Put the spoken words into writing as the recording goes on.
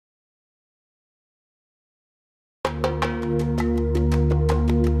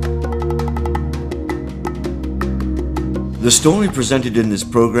The story presented in this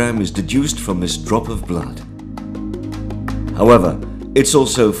program is deduced from this drop of blood. However, it's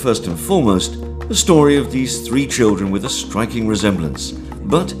also first and foremost the story of these three children with a striking resemblance,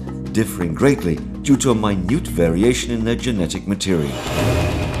 but differing greatly due to a minute variation in their genetic material.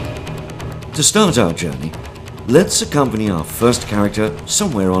 To start our journey, let's accompany our first character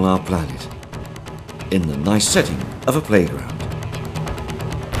somewhere on our planet, in the nice setting of a playground.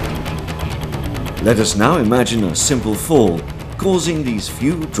 Let us now imagine a simple fall causing these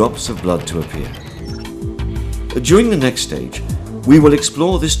few drops of blood to appear. During the next stage, we will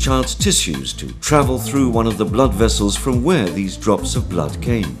explore this child's tissues to travel through one of the blood vessels from where these drops of blood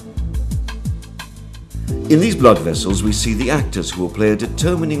came. In these blood vessels, we see the actors who will play a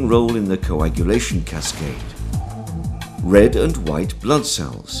determining role in the coagulation cascade: red and white blood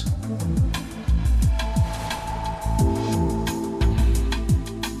cells.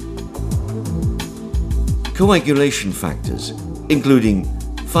 Coagulation factors, including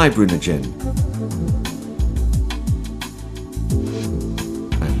fibrinogen,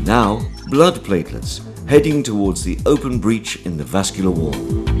 and now blood platelets, heading towards the open breach in the vascular wall.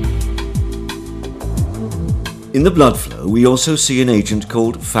 In the blood flow, we also see an agent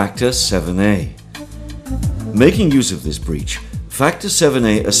called factor VIIa. Making use of this breach, factor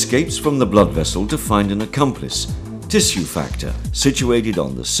VIIa escapes from the blood vessel to find an accomplice, tissue factor, situated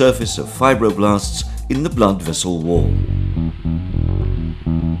on the surface of fibroblasts in the blood vessel wall.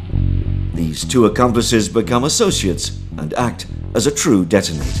 These two accomplices become associates and act as a true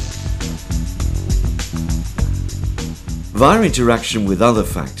detonator. Via interaction with other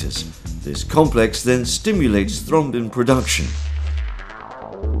factors, this complex then stimulates thrombin production.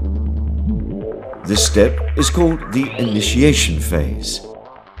 This step is called the initiation phase.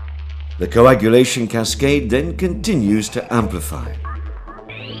 The coagulation cascade then continues to amplify.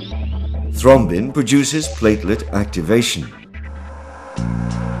 Thrombin produces platelet activation.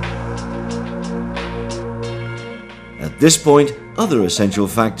 At this point, other essential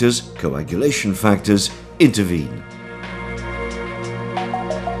factors, coagulation factors, intervene.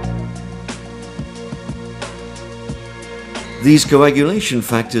 These coagulation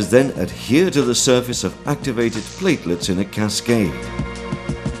factors then adhere to the surface of activated platelets in a cascade.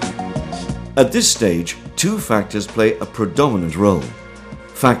 At this stage, two factors play a predominant role: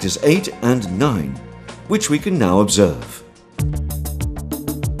 factors VIII and IX, which we can now observe.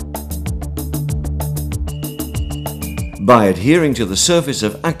 By adhering to the surface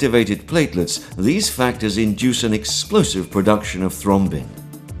of activated platelets, these factors induce an explosive production of thrombin.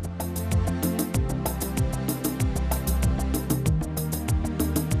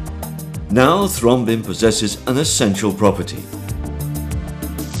 Now, thrombin possesses an essential property.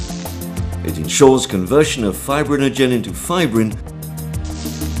 It ensures conversion of fibrinogen into fibrin,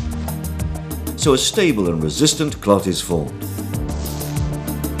 so a stable and resistant clot is formed.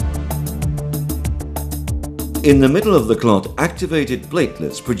 In the middle of the clot, activated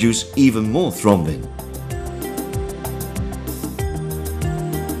platelets produce even more thrombin.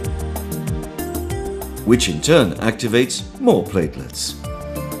 Which in turn activates more platelets.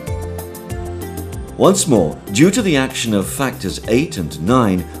 Once more, due to the action of factors VIII and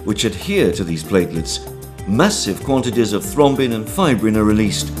IX, which adhere to these platelets, massive quantities of thrombin and fibrin are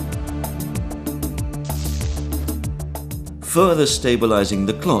released, further stabilizing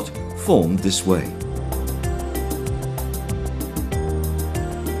the clot formed this way.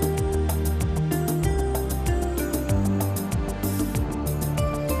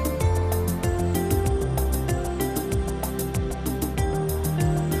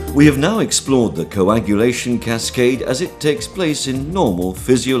 We have now explored the coagulation cascade as it takes place in normal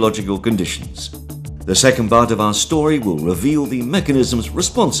physiological conditions. The second part of our story will reveal the mechanisms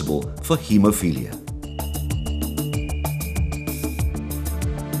responsible for hemophilia.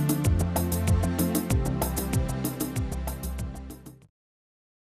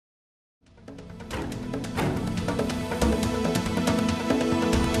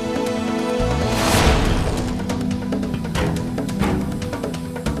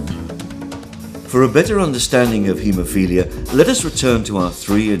 For a better understanding of hemophilia, let us return to our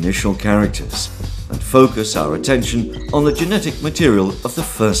three initial characters and focus our attention on the genetic material of the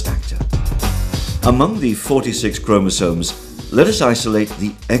first actor. Among the 46 chromosomes, let us isolate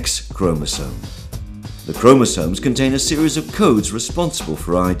the X chromosome. The chromosomes contain a series of codes responsible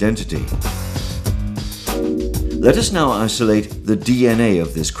for identity. Let us now isolate the DNA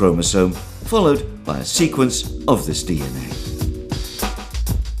of this chromosome, followed by a sequence of this DNA.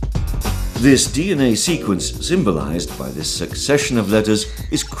 This DNA sequence, symbolized by this succession of letters,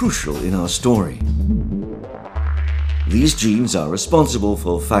 is crucial in our story. These genes are responsible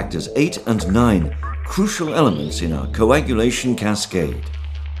for factors VIII and IX, crucial elements in our coagulation cascade.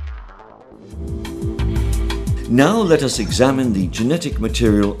 Now let us examine the genetic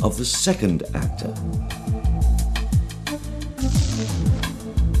material of the second actor.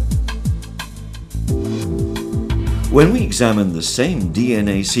 When we examine the same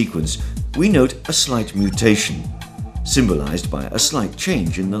DNA sequence, we note a slight mutation, symbolized by a slight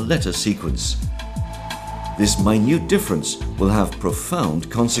change in the letter sequence. This minute difference will have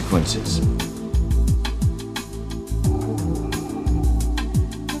profound consequences.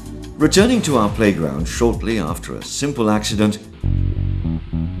 Returning to our playground shortly after a simple accident,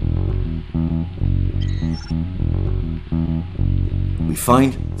 we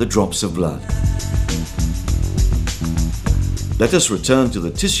find the drops of blood. Let us return to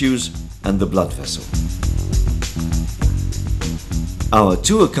the tissues and the blood vessel. Our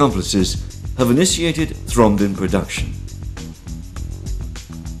two accomplices have initiated thrombin production.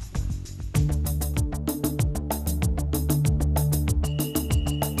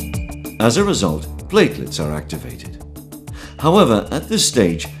 As a result, platelets are activated. However, at this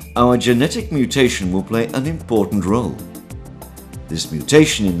stage, our genetic mutation will play an important role. This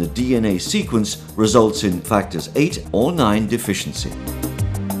mutation in the DNA sequence results in factors 8 or 9 deficiency.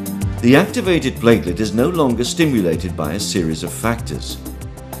 The activated platelet is no longer stimulated by a series of factors.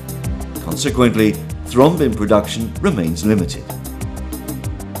 Consequently, thrombin production remains limited.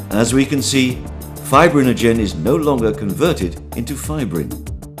 As we can see, fibrinogen is no longer converted into fibrin.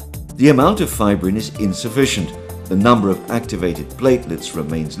 The amount of fibrin is insufficient, the number of activated platelets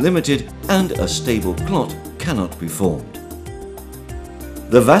remains limited, and a stable clot cannot be formed.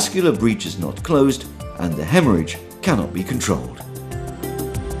 The vascular breach is not closed, and the hemorrhage cannot be controlled.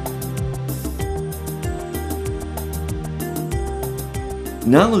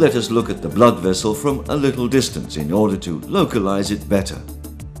 Now let us look at the blood vessel from a little distance in order to localize it better.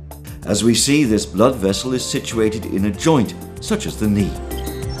 As we see, this blood vessel is situated in a joint, such as the knee.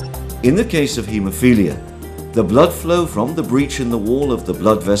 In the case of hemophilia, the blood flow from the breach in the wall of the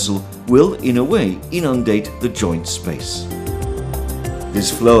blood vessel will, in a way, inundate the joint space. This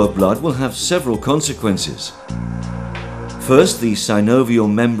flow of blood will have several consequences. First, the synovial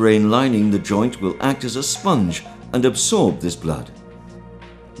membrane lining the joint will act as a sponge and absorb this blood.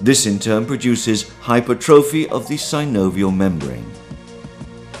 This in turn produces hypertrophy of the synovial membrane.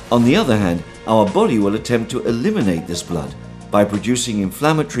 On the other hand, our body will attempt to eliminate this blood by producing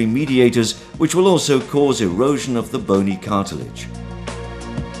inflammatory mediators, which will also cause erosion of the bony cartilage.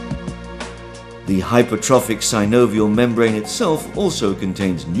 The hypertrophic synovial membrane itself also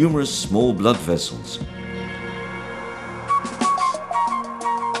contains numerous small blood vessels.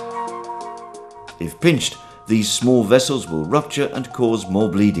 If pinched, these small vessels will rupture and cause more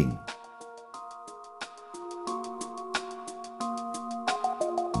bleeding.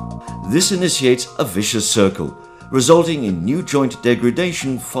 This initiates a vicious circle, resulting in new joint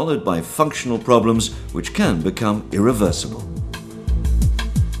degradation followed by functional problems which can become irreversible.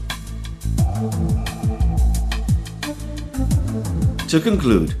 To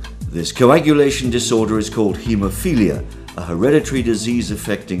conclude, this coagulation disorder is called hemophilia, a hereditary disease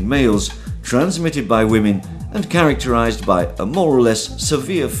affecting males, transmitted by women, and characterized by a more or less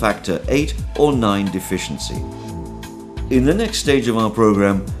severe factor 8 or 9 deficiency. In the next stage of our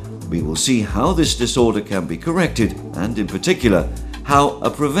program, we will see how this disorder can be corrected and, in particular, how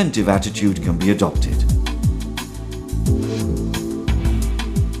a preventive attitude can be adopted.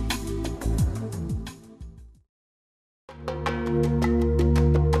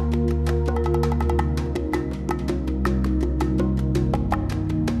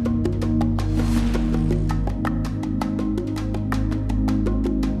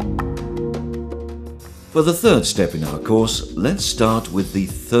 For the third step in our course, let's start with the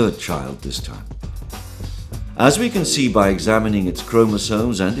third child this time. As we can see by examining its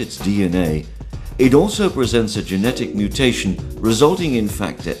chromosomes and its DNA, it also presents a genetic mutation resulting in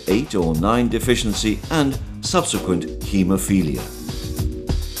factor 8 or 9 deficiency and subsequent hemophilia.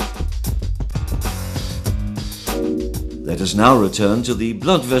 Let us now return to the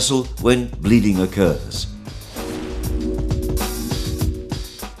blood vessel when bleeding occurs.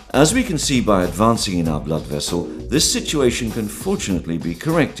 As we can see by advancing in our blood vessel, this situation can fortunately be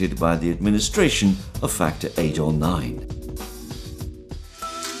corrected by the administration of factor 8 or 9.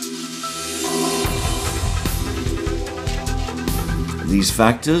 These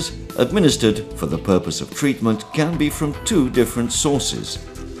factors, administered for the purpose of treatment, can be from two different sources.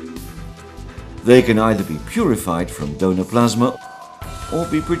 They can either be purified from donor plasma or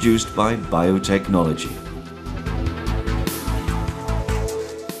be produced by biotechnology.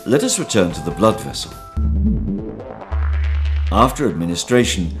 Let us return to the blood vessel. After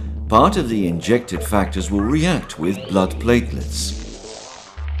administration, part of the injected factors will react with blood platelets.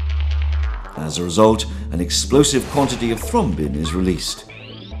 As a result, an explosive quantity of thrombin is released.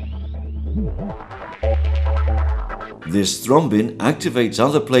 This thrombin activates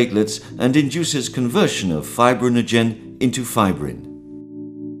other platelets and induces conversion of fibrinogen into fibrin.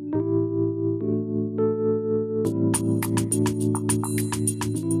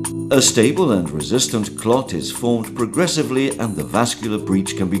 A stable and resistant clot is formed progressively and the vascular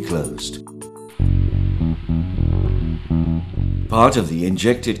breach can be closed. Part of the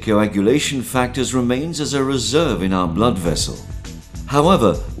injected coagulation factors remains as a reserve in our blood vessel.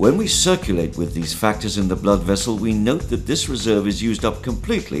 However, when we circulate with these factors in the blood vessel, we note that this reserve is used up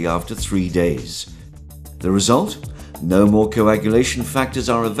completely after 3 days. The result? No more coagulation factors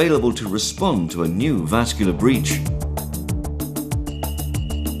are available to respond to a new vascular breach.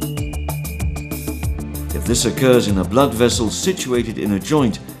 If this occurs in a blood vessel situated in a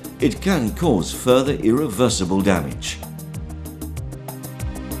joint, it can cause further irreversible damage.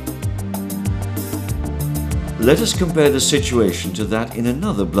 Let us compare the situation to that in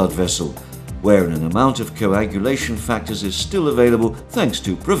another blood vessel, where an amount of coagulation factors is still available thanks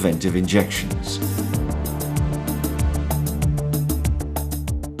to preventive injections.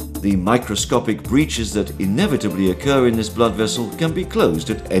 The microscopic breaches that inevitably occur in this blood vessel can be closed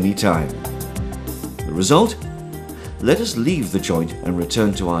at any time. The result? Let us leave the joint and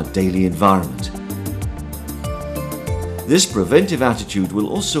return to our daily environment. This preventive attitude will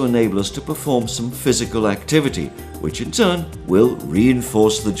also enable us to perform some physical activity, which in turn will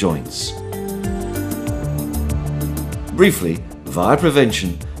reinforce the joints. Briefly, via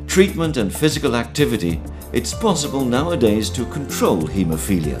prevention, treatment and physical activity, it's possible nowadays to control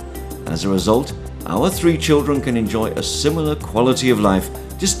hemophilia. As a result, our 3 children can enjoy a similar quality of life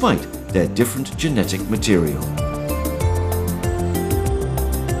despite their different genetic material.